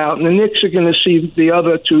laid out, and the Knicks are going to see the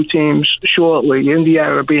other 2 teams shortly,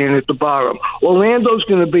 Indiana being at the bottom. Orlando's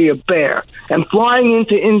going to be a bear. And flying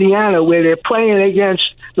into Indiana, where they're playing against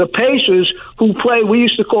the Pacers, who play, we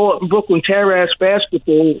used to call it in Brooklyn, tear-ass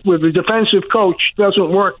basketball, with the defensive coach, doesn't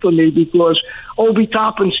work for me because Obi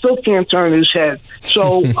Toppin still can't turn his head.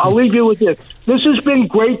 So I'll leave you with this. This has been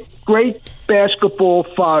great basketball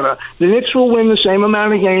fodder. The Knicks will win the same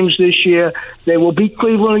amount of games this year. They will beat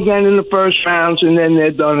Cleveland again in the first rounds, and then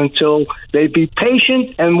they're done until they be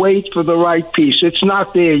patient and wait for the right piece. It's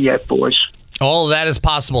not there yet, boys. All of that is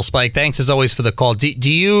possible, Spike. Thanks, as always, for the call. Do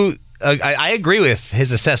you... I agree with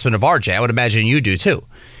his assessment of RJ. I would imagine you do too.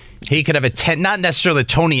 He could have a 10, not necessarily a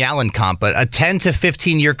Tony Allen comp, but a 10 to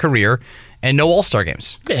 15-year career and no All-Star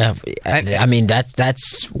games. Yeah, I mean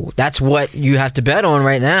that's what you have to bet on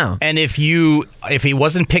right now. And if he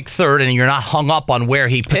wasn't picked third and you're not hung up on where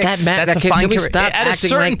he picks, that's a fine career. At a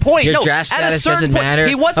certain point, your draft status doesn't matter?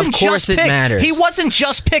 He wasn't of course just it picked. matters. He wasn't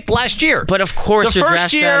just picked last year. But of course your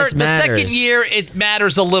draft status matters. The second year, it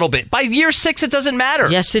matters a little bit. By year 6, it doesn't matter.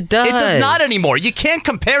 Yes, it does. It does not anymore. You can't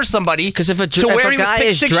compare somebody to where he was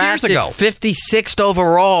picked 6 years ago. 56th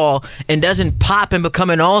overall and doesn't pop and become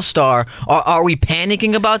an All-Star, are we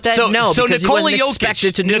panicking about that? No, because he wasn't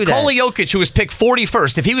expected to do that. Nikola Jokic, who was picked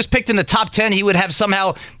 41st, if he was picked in the top 10, he would have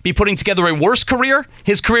somehow be putting together a worse career?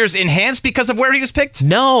 His career is enhanced because of where he was picked?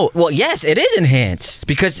 No. Well, yes, it is enhanced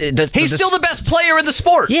because he's still the best player in the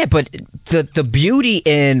sport. Yeah, but the beauty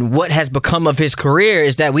in what has become of his career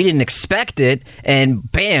is that we didn't expect it, and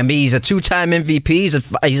bam, he's a 2-time MVP. He's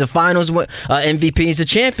a Finals MVP. He's a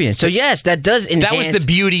champion. So yes, that does enhance. That was the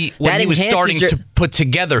beauty when he was starting to put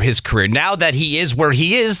together his career. Now that he is where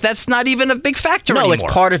he is, that's not even a big factor anymore. No,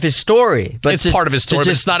 it's part of his story. But it's part of his story, but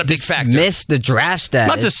it's not a big factor. Dismiss the draft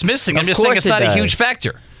status. I'm not dismissing. I'm just saying it's not a huge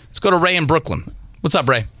factor. Let's go to Ray in Brooklyn. What's up,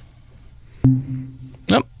 Ray?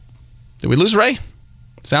 Nope. Did we lose Ray?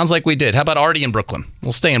 Sounds like we did. How about Artie in Brooklyn?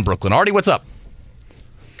 We'll stay in Brooklyn. Artie, what's up?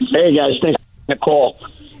 Hey, guys. Thanks for the call.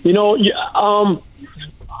 You know,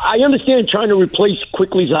 I understand trying to replace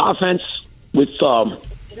Quickly's offense with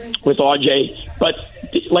RJ, but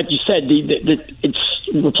like you said, it's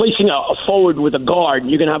replacing a forward with a guard.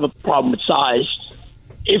 You're going to have a problem with size.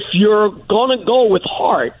 If you're going to go with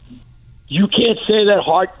Hart, you can't say that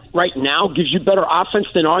Hart right now gives you better offense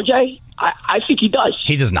than RJ. I think he does.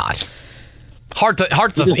 He does not. Hart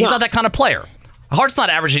doesn't. He's not that kind of player. Hart's not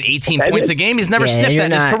averaging 18 points a game. He's never sniffed that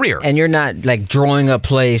in his career. And you're not like drawing up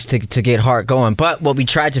plays to get Hart going. But what we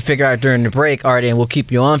tried to figure out during the break, Artie, and we'll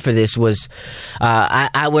keep you on for this, was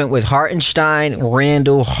I went with Hartenstein,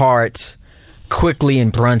 Randall, Hart, Quickly,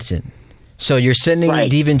 and Brunson. So you're sending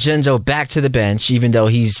DiVincenzo back to the bench, even though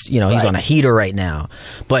he's on a heater right now.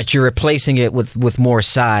 But you're replacing it with more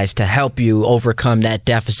size to help you overcome that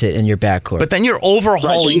deficit in your backcourt. But then you're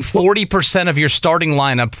overhauling 40% of your starting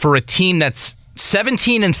lineup for a team that's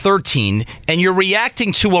 17-13, and you're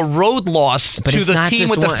reacting to a road loss to the team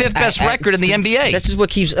with the fifth best record in the NBA. This is what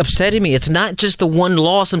keeps upsetting me. It's not just the one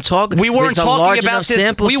loss I'm talking. We weren't talking about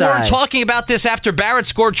this. We weren't talking about this after Barrett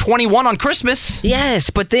scored 21 on Christmas. Yes,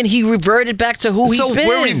 but then he reverted back to who he's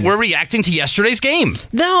been. So we're reacting to yesterday's game.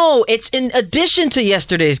 No, it's in addition to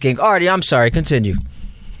yesterday's game. Artie, I'm sorry. Continue.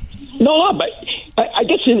 No, but I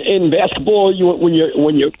guess in basketball, when you're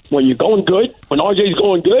going good, when RJ's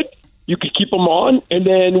going good, you could keep him on, and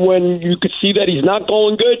then when you could see that he's not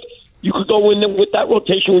going good, you could go in with that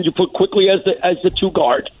rotation when you put Quickly as the two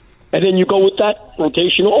guard, and then you go with that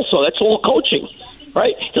rotation also. That's all coaching,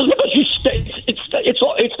 right? Just because you stay,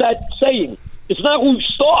 it's that saying. It's not who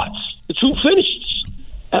starts; it's who finishes.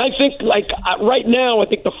 And I think, right now, I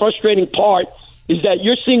think the frustrating part is that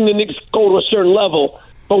you're seeing the Knicks go to a certain level,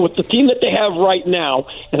 but with the team that they have right now,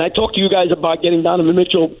 and I talked to you guys about getting Donovan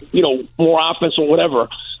Mitchell, more offense or whatever.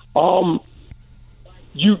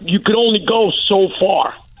 You could only go so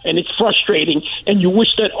far, and it's frustrating. And you wish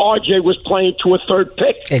that RJ was playing to a third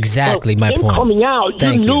pick. Exactly, my point. Coming out,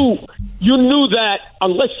 you knew that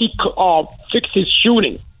unless he fixed his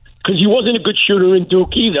shooting, because he wasn't a good shooter in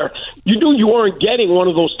Duke either. You knew you weren't getting one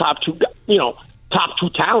of those top two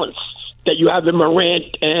talents that you have in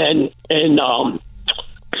Morant and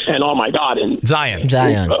oh my God, and Zion.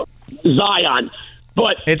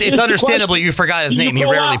 But it's understandable you forgot his name. He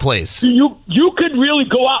rarely plays. You could really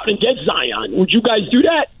go out and get Zion. Would you guys do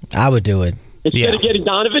that? I would do it. Instead of getting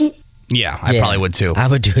Donovan? Yeah, I probably would too. I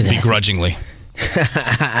would do that. Begrudgingly.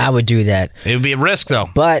 I would do that. It would be a risk, though.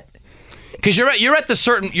 But because you're at the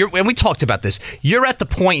certain, and we talked about this, you're at the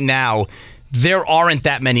point now there aren't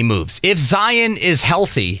that many moves. If Zion is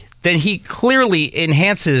healthy, then he clearly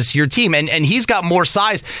enhances your team. And he's got more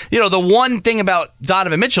size. The one thing about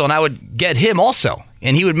Donovan Mitchell, and I would get him also,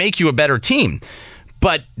 and he would make you a better team.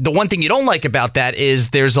 But the one thing you don't like about that is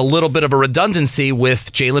there's a little bit of a redundancy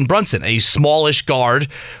with Jalen Brunson, a smallish guard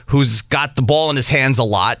who's got the ball in his hands a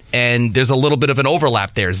lot, and there's a little bit of an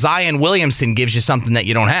overlap there. Zion Williamson gives you something that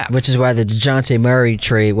you don't have. Which is why the DeJounte Murray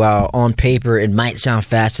trade, while on paper it might sound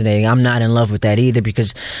fascinating, I'm not in love with that either,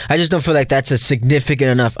 because I just don't feel like that's a significant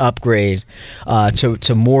enough upgrade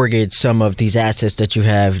to mortgage some of these assets that you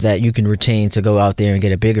have that you can retain to go out there and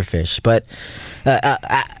get a bigger fish. But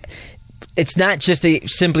it's not just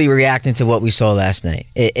simply reacting to what we saw last night.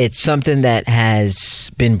 It's something that has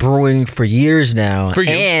been brewing for years now.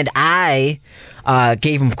 And I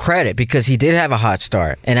gave him credit because he did have a hot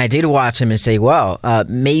start. And I did watch him and say, well,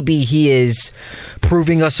 maybe he is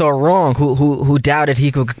proving us all wrong who doubted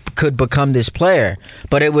he could become this player.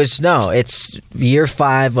 But it's year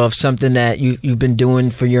 5 of something that you've been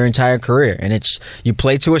doing for your entire career. And it's you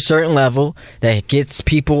play to a certain level that gets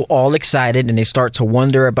people all excited, and they start to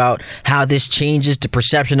wonder about how this changes the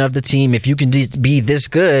perception of the team if you can be this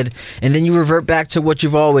good, and then you revert back to what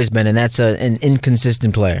you've always been, and that's an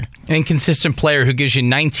inconsistent player. Inconsistent player who gives you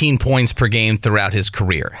 19 points per game throughout his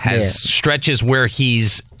career. Has stretches where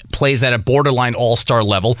he's plays at a borderline all-star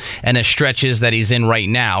level, and has stretches that he's in right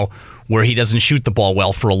now where he doesn't shoot the ball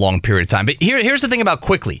well for a long period of time. But here's the thing about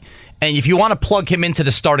Quickly, and if you want to plug him into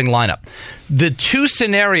the starting lineup, the two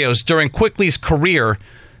scenarios during Quickly's career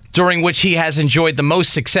during which he has enjoyed the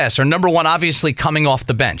most success are, number one, obviously coming off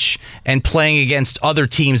the bench and playing against other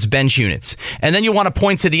teams' bench units. And then you want to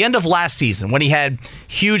point to the end of last season when he had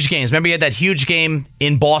huge games. Remember, he had that huge game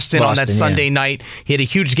in Boston on that Sunday night. He had a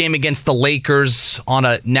huge game against the Lakers on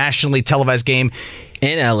a nationally televised game.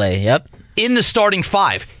 In L.A., yep. In the starting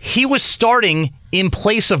 5. He was starting in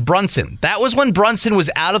place of Brunson. That was when Brunson was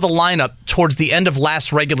out of the lineup towards the end of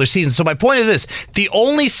last regular season. So my point is this. The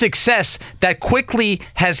only success that Quickly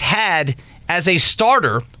has had as a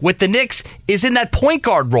starter with the Knicks is in that point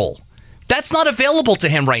guard role. That's not available to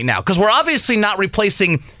him right now because we're obviously not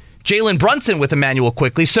replacing Jalen Brunson with Emmanuel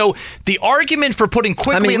Quickly. So the argument for putting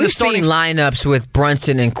Quickly in the starting... we've seen lineups with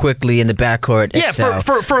Brunson and Quickly in the backcourt. Yeah,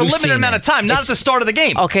 for a limited amount of time, not at the start of the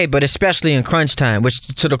game. Okay, but especially in crunch time, which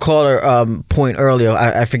to the caller point earlier,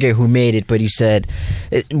 I forget who made it, but he said,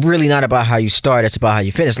 it's really not about how you start, it's about how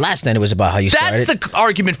you finish. Last night it was about how you started. That's the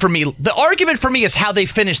argument for me. The argument for me is how they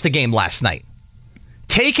finished the game last night.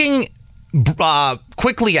 Taking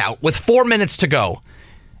quickly out with 4 minutes to go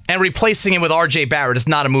and replacing him with R.J. Barrett is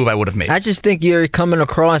not a move I would have made. I just think you're coming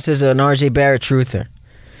across as an R.J. Barrett truther.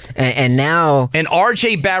 And now... An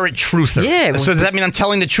R.J. Barrett truther. Yeah. So does that mean I'm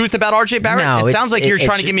telling the truth about R.J. Barrett? No, it sounds like you're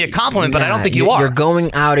trying to give me a compliment, but I don't think you are. You're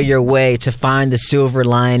going out of your way to find the silver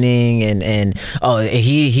lining and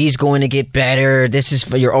he's going to get better.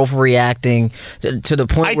 You're overreacting to the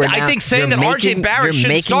point where I think saying that R.J. Barrett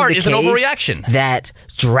shouldn't start is an overreaction. That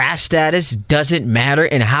draft status doesn't matter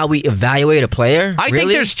in how we evaluate a player? I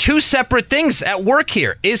think there's two separate things at work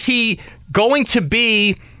here. Is he going to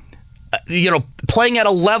be... playing at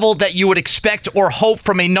a level that you would expect or hope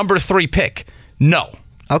from a number 3 pick? No.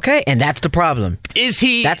 Okay, and that's the problem.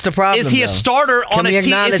 That's the problem. Is he a starter on a team? Can we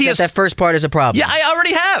acknowledge that first part is a problem? Yeah, I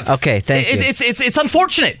already have. Okay, thank you. It's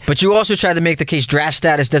unfortunate. But you also tried to make the case draft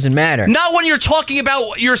status doesn't matter. Not when you're talking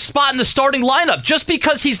about your spot in the starting lineup. Just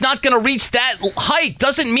because he's not going to reach that height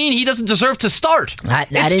doesn't mean he doesn't deserve to start.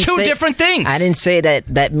 It's two different things. I didn't say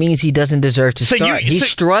that means he doesn't deserve to start. He's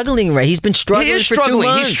struggling, right? He's been struggling for 2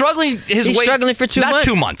 months. He's struggling He's struggling for 2 months. Not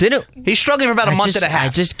 2 months. He's struggling for about a month and a half. I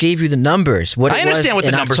just gave you the numbers. I understand what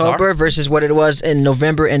the numbers are. October versus what it was in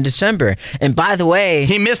November and December. And by the way...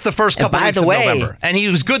 He missed the first couple weeks of November. And he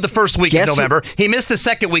was good the first week of November. He missed the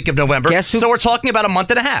second week of November. So we're talking about a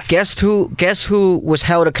month and a half. Guess who was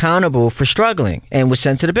held accountable for struggling and was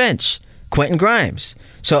sent to the bench? Quentin Grimes.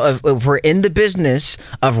 So if we're in the business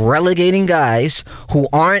of relegating guys who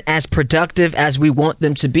aren't as productive as we want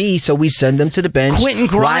them to be, so we send them to the bench. Quentin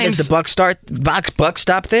Grimes. Why does the buck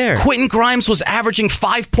stop there? Quentin Grimes was averaging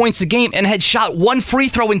 5 points a game and had shot 1 free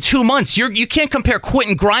throw in 2 months. You can't compare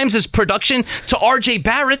Quentin Grimes' production to R.J.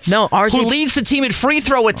 Barrett's, who leads the team in free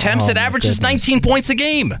throw attempts and averages 19 points a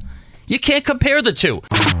game. You can't compare the two.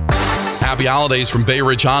 Happy holidays from Bay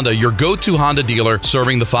Ridge Honda, your go-to Honda dealer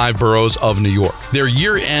serving the 5 boroughs of New York. Their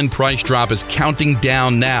year-end price drop is counting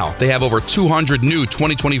down now. They have over 200 new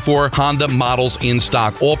 2024 Honda models in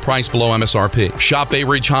stock, all priced below MSRP. Shop Bay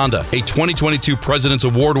Ridge Honda, a 2022 President's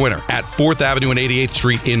Award winner at 4th Avenue and 88th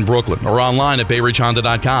Street in Brooklyn, or online at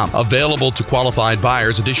bayridgehonda.com. Available to qualified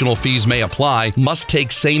buyers. Additional fees may apply. Must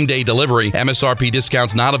take same-day delivery. MSRP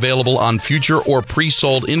discounts not available on future or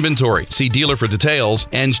pre-sold inventory. See dealer for details.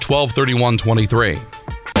 Ends 12/31/23. Hey,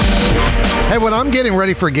 when I'm getting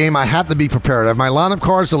ready for a game, I have to be prepared. I have my lineup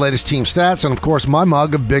cards, the latest team stats, and of course, my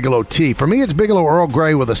mug of Bigelow tea. For me, it's Bigelow Earl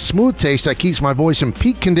Grey with a smooth taste that keeps my voice in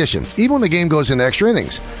peak condition, even when the game goes into extra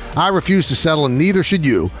innings. I refuse to settle, and neither should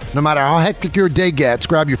you. No matter how hectic your day gets,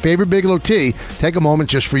 grab your favorite Bigelow tea. Take a moment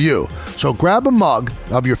just for you. So grab a mug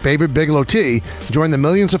of your favorite Bigelow tea. Join the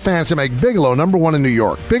millions of fans that make Bigelow #1 in New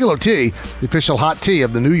York. Bigelow tea, the official hot tea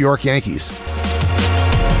of the New York Yankees.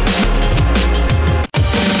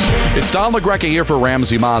 It's Don LaGreca here for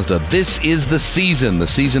Ramsey Mazda. This is the season to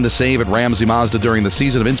save at Ramsey Mazda during the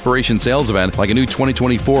Season of Inspiration sales event, like a new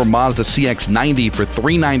 2024 Mazda CX-90 for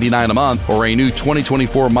 $399 a month, or a new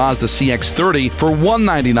 2024 Mazda CX-30 for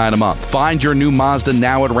 $199 a month. Find your new Mazda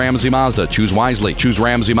now at Ramsey Mazda. Choose wisely. Choose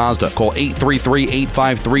Ramsey Mazda. Call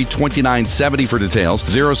 833-853-2970 for details.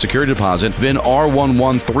 0 security deposit. VIN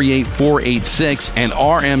R1138486 and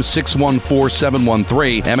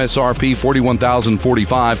RM614713. MSRP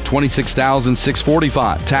 $41,045.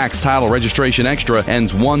 $26,645. Tax, title, registration extra.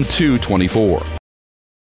 Ends 1/2/24.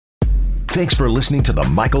 Thanks for listening to the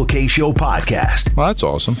Michael K. Show podcast. Well, that's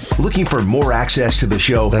awesome. Looking for more access to the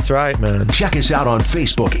show? That's right, man. Check us out on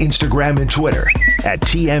Facebook, Instagram, and Twitter at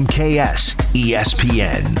TMKS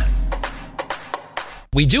ESPN.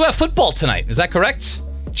 We do have football tonight. Is that correct?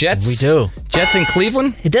 Jets? We do. Jets in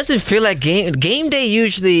Cleveland? It doesn't feel like game day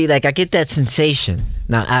usually, like I get that sensation.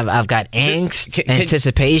 Now, I've got angst,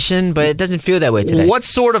 anticipation, but it doesn't feel that way today. What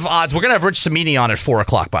sort of odds? We're going to have Rich Samini on at 4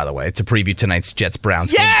 o'clock, by the way, to preview tonight's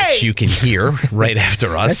Jets-Browns game, which you can hear right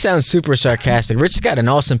after us. That sounds super sarcastic. Rich's got an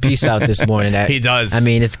awesome piece out this morning. He does. I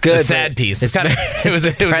mean, it's good. A sad piece. It was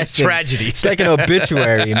a tragedy. It's like an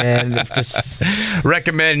obituary, man. Just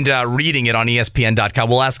recommend reading it on ESPN.com.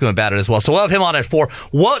 We'll ask him about it as well. So we'll have him on at 4.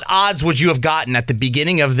 What odds would you have gotten at the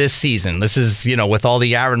beginning of this season? This is, with all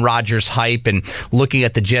the Aaron Rodgers hype and looking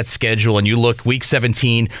at the Jets schedule, and you look Week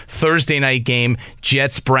 17, Thursday night game,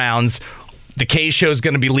 Jets-Browns. The K Show is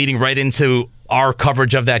going to be leading right into our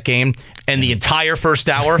coverage of that game, and the entire first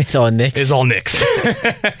hour is all Knicks.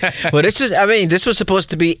 Well, this was supposed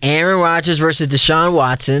to be Aaron Rodgers versus Deshaun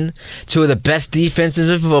Watson, two of the best defenses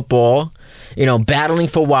in football. Battling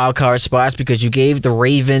for wild card spots because you gave the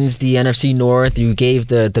Ravens the NFC North, you gave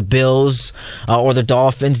the Bills or the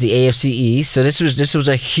Dolphins the AFC East. So this was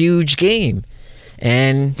a huge game.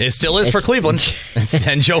 And it still is for Cleveland.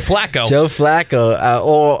 And Joe Flacco. Joe Flacco.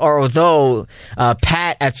 Or although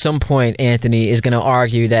Pat at some point, Anthony, is going to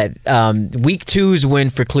argue that Week 2's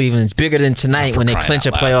win for Cleveland is bigger than tonight when they clinch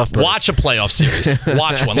a playoff berth. Watch a playoff series.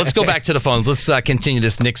 Watch one. Let's go back to the phones. Let's continue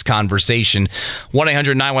this Knicks conversation.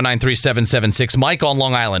 1-800-919-3776. Mike on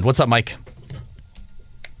Long Island. What's up, Mike?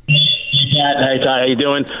 Pat, hey, Ty, how you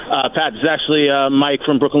doing? Pat, this is actually Mike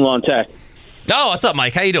from Brooklyn Law and Tech. Oh, what's up,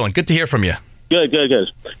 Mike? How you doing? Good to hear from you. Good.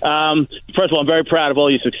 First of all, I'm very proud of all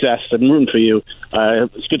your success. I'm rooting for you.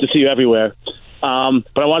 It's good to see you everywhere. But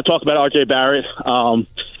I want to talk about R.J. Barrett. I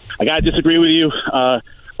got to disagree with you.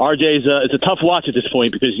 R.J. it's a tough watch at this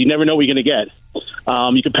point because you never know what you're going to get.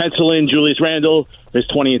 You can pencil in Julius Randle. There's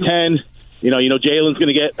 20 and 10. You know Jalen's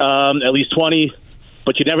going to get at least 20.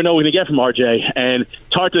 But you never know what you're going to get from RJ. And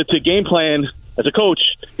it's hard to game plan as a coach.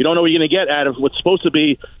 You don't know what you're going to get out of what's supposed to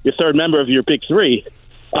be your third member of your big three.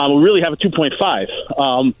 We really have a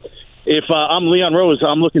 2.5. If I'm Leon Rose,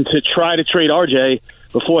 I'm looking to try to trade RJ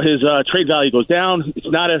before his trade value goes down.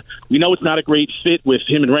 We know it's not a great fit with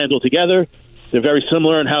him and Randall together. They're very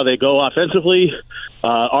similar in how they go offensively.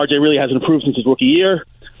 RJ really hasn't improved since his rookie year.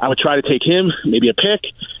 I would try to take him, maybe a pick,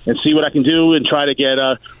 and see what I can do and try to get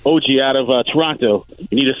OG out of Toronto.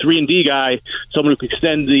 You need a 3-and-D guy, someone who can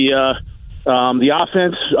extend the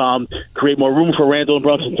offense, create more room for Randall and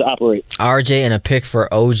Brunson to operate. RJ and a pick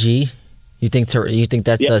for OG. You think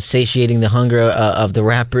that's satiating the hunger of the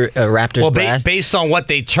Raptors? Well, brass? Based on what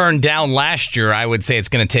they turned down last year, I would say it's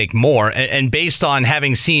going to take more. And based on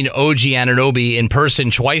having seen OG Anunoby in person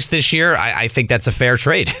twice this year, I think that's a fair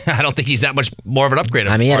trade. I don't think he's that much more of an upgrade.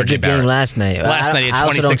 He had a good game last night. He had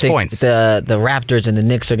 26 points. The Raptors and the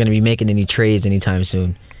Knicks are going to be making any trades anytime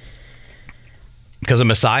soon. Because of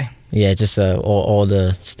Masai? Yeah, just all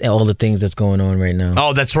the things that's going on right now.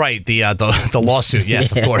 Oh, that's right. The lawsuit.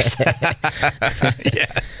 Yes, of course.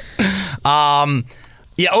 OG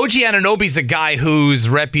Anunoby's a guy whose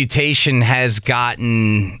reputation has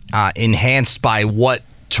gotten enhanced by what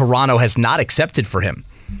Toronto has not accepted for him.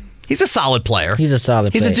 He's a solid player. He's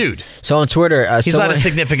a dude. So on Twitter, he's not a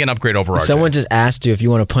significant upgrade over RJ. Someone just asked you if you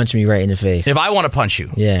want to punch me right in the face. If I want to punch you,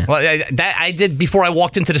 yeah. Well, that I did before I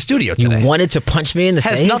walked into the studio today. You wanted to punch me in the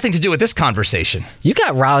face? Has nothing to do with this conversation. You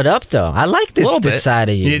got riled up though. I like this side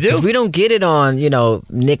of you. You do? We don't get it on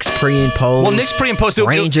Knicks pre and post. Well, Knicks pre and post.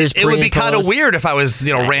 Rangers it would be kind of weird if I was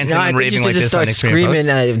ranting and raving like this on Knicks pre and post.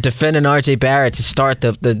 Screaming, defending RJ Barrett to start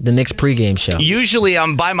the Knicks pregame show. Usually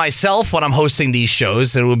I'm by myself when I'm hosting these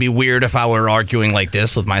shows. It would be weird if I were arguing like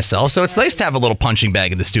this with myself. So it's nice to have a little punching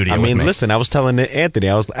bag in the studio. I mean, listen, I was telling Anthony,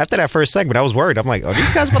 after that first segment, I was worried. I'm like,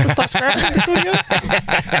 these guys about to start scrapping in the studio?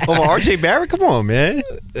 Over RJ Barrett? Come on, man.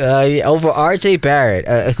 Over RJ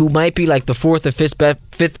Barrett, who might be like the fourth or fifth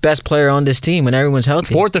best player on this team when everyone's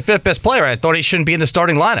healthy. Fourth or fifth best player. I thought he shouldn't be in the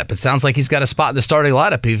starting lineup. It sounds like he's got a spot in the starting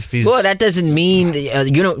lineup. Well, that doesn't mean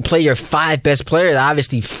you don't play your 5 best players.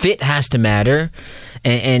 Obviously, fit has to matter.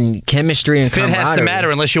 And chemistry and camaraderie. Fit has to matter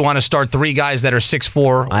unless you want to start 3 guys that are 6'4"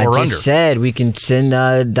 or under. I just said we can send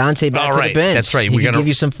Dante back to the bench. That's right. We're going to give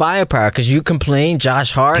you some firepower because you complain,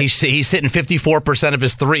 Josh Hart. He's hitting 54% of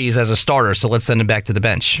his threes as a starter, so let's send him back to the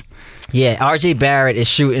bench. Yeah, RJ Barrett is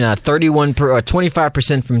shooting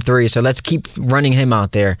 25% from 3, so let's keep running him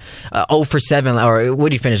out there. 0 for 7, or what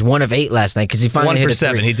did he finish? 1 of 8 last night because he finally 1 hit for a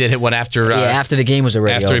 7. 3. He did hit one after. After the game was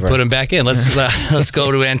already over. After he put him back in. Let's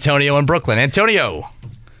go to Antonio in Brooklyn. Antonio.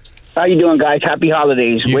 How you doing, guys? Happy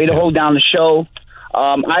holidays. Way to hold down the show.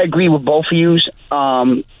 I agree with both of you.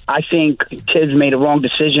 I think Tibbs made a wrong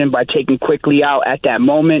decision by taking Quickly out at that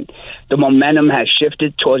moment. The momentum has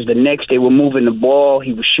shifted towards the Knicks. They were moving the ball.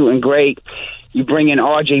 He was shooting great. You bring in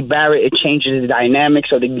R.J. Barrett, it changes the dynamics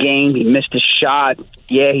of the game. He missed a shot.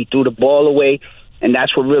 Yeah, he threw the ball away, and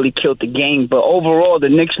that's what really killed the game. But overall, the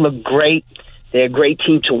Knicks look great. They're a great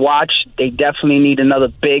team to watch. They definitely need another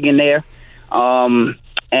big in there.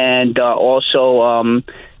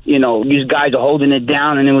 You guys are holding it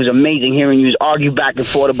down, and it was amazing hearing you argue back and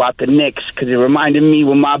forth about the Knicks because it reminded me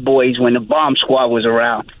with my boys when the Bomb Squad was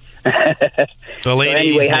around. The late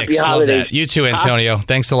 80s Knicks. Love that. You too, Antonio.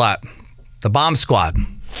 Thanks a lot. The Bomb Squad.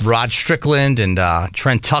 Rod Strickland and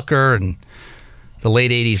Trent Tucker and the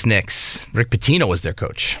late 80s Knicks. Rick Pitino was their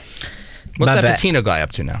coach. What's that Pitino guy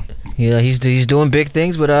up to now? Yeah, he's doing big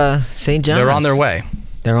things with St. John. They're on their way.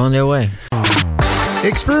 They're on their way.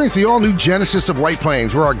 Experience the all-new Genesis of White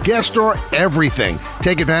Plains, where our guests are everything.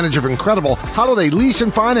 Take advantage of incredible holiday lease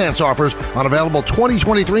and finance offers on available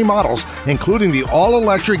 2023 models, including the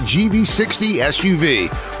all-electric GV60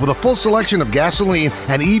 SUV. With a full selection of gasoline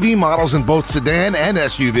and EV models in both sedan and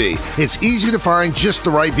SUV, it's easy to find just the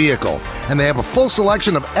right vehicle. And they have a full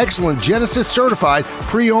selection of excellent Genesis-certified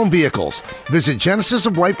pre-owned vehicles. Visit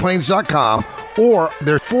genesisofwhiteplains.com or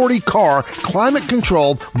their 40-car,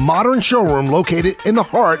 climate-controlled, modern showroom located in the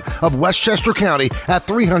heart of Westchester County at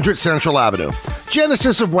 300 Central Avenue.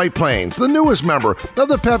 Genesis of White Plains, the newest member of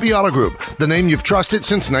the Pepe Auto Group, the name you've trusted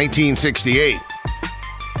since 1968.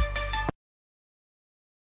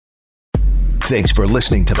 Thanks for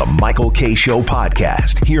listening to the Michael K. Show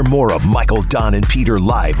podcast. Hear more of Michael, Don, and Peter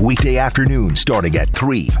live weekday afternoons starting at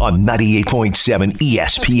 3 on 98.7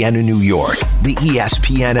 ESPN in New York, the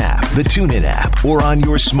ESPN app, the TuneIn app, or on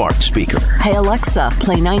your smart speaker. Hey Alexa,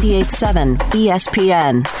 play 98.7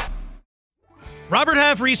 ESPN. Robert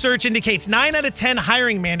Half research indicates 9 out of 10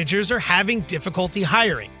 hiring managers are having difficulty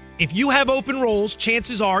hiring. If you have open roles,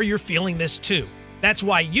 chances are you're feeling this too. That's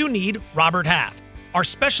why you need Robert Half. Our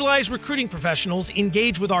specialized recruiting professionals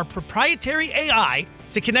engage with our proprietary AI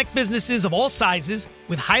to connect businesses of all sizes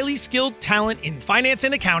with highly skilled talent in finance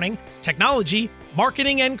and accounting, technology,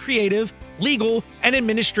 marketing and creative, legal, and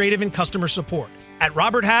administrative and customer support. At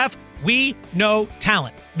Robert Half, we know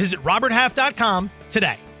talent. Visit roberthalf.com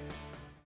today.